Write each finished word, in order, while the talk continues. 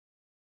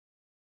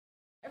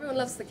Everyone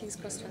loves the King's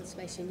Cross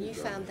transformation. You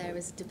found there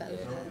as a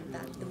developer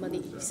that the money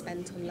you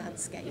spent on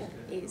landscape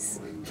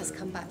has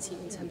come back to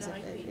you in terms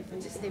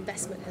of the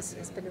investment has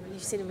been,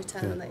 you've seen a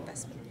return on that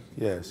investment.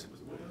 Yes.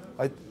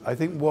 I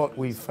think what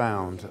we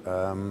found,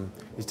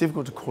 it's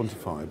difficult to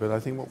quantify, but I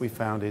think what we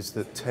found is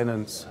that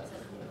tenants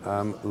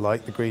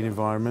like the green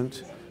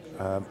environment,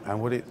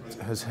 and what it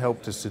has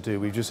helped us to do,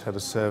 we've just had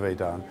a survey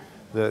done,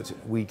 that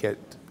we get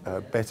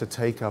better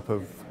take-up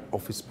of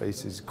office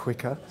spaces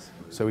quicker.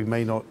 So we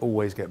may not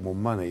always get more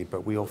money,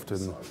 but we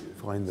often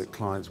find that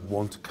clients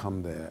want to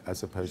come there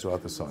as opposed to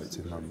other sites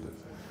in London.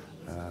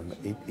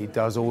 It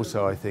does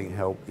also, I think,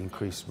 help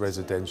increase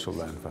residential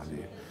land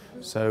value.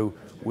 So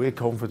we're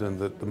confident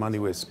that the money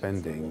we're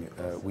spending,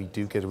 we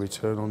do get a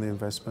return on the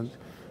investment,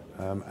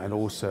 and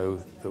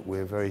also that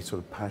we're very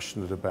sort of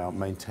passionate about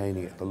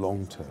maintaining it the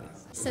long term. You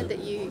said that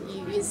you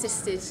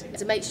insisted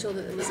to make sure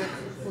that there was a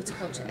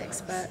horticulture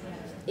expert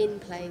in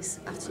place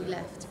after you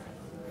left.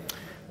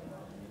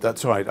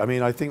 That's right. I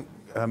mean, I think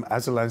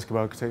as a landscape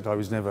architect, I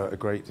was never a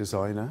great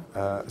designer,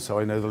 so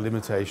I know the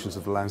limitations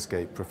of the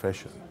landscape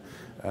profession.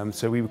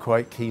 So we were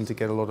quite keen to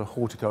get a lot of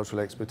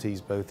horticultural expertise,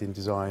 both in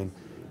design,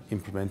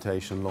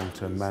 implementation,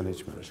 long-term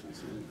management.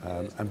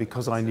 And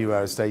because I knew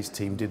our estates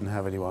team didn't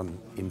have anyone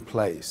in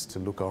place to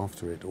look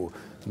after it or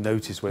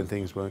notice when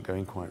things weren't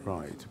going quite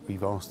right,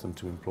 we've asked them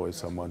to employ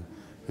someone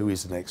who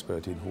is an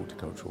expert in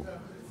horticultural,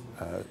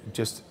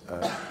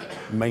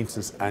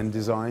 maintenance and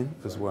design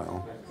as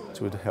well,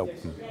 to help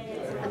them.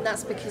 And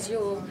that's because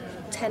your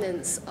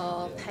tenants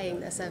are paying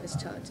their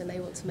service charge and they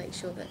want to make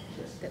sure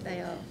that they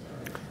are.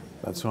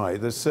 That's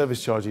right. The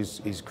service charge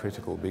is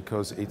critical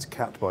because it's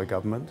capped by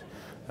government,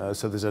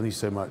 so there's only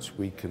so much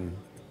we can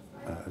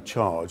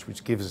charge,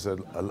 which gives us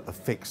a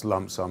fixed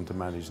lump sum to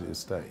manage the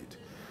estate.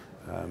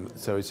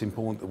 So it's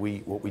important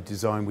that what we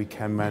design we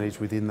can manage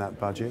within that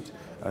budget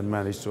and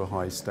manage to a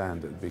high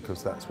standard,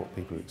 because that's what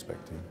people are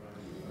expecting.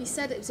 You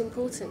said it was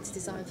important to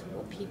design for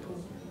what people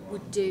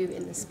would do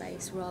in the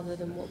space rather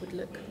than what would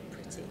look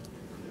pretty.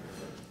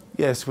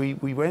 Yes, we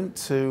went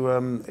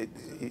to,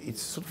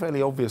 it's sort of a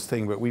fairly obvious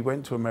thing, but we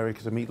went to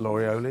America to meet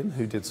Laurie Olin,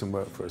 who did some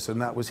work for us, and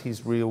that was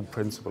his real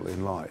principle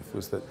in life,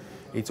 was that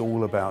it's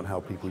all about how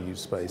people use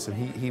space. And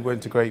he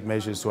went to great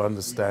measures to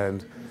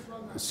understand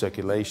the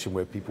circulation,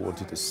 where people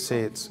wanted to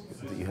sit,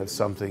 that you had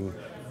something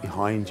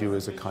behind you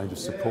as a kind of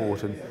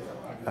support.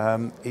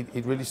 And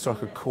it really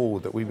struck a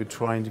chord that we were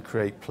trying to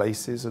create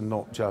places and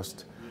not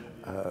just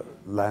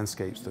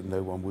landscapes that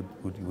no one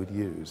would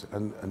use.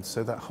 And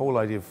so that whole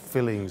idea of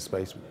filling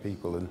space with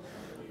people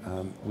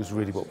was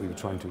really what we were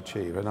trying to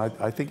achieve. And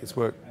I think it's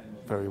worked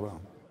very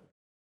well.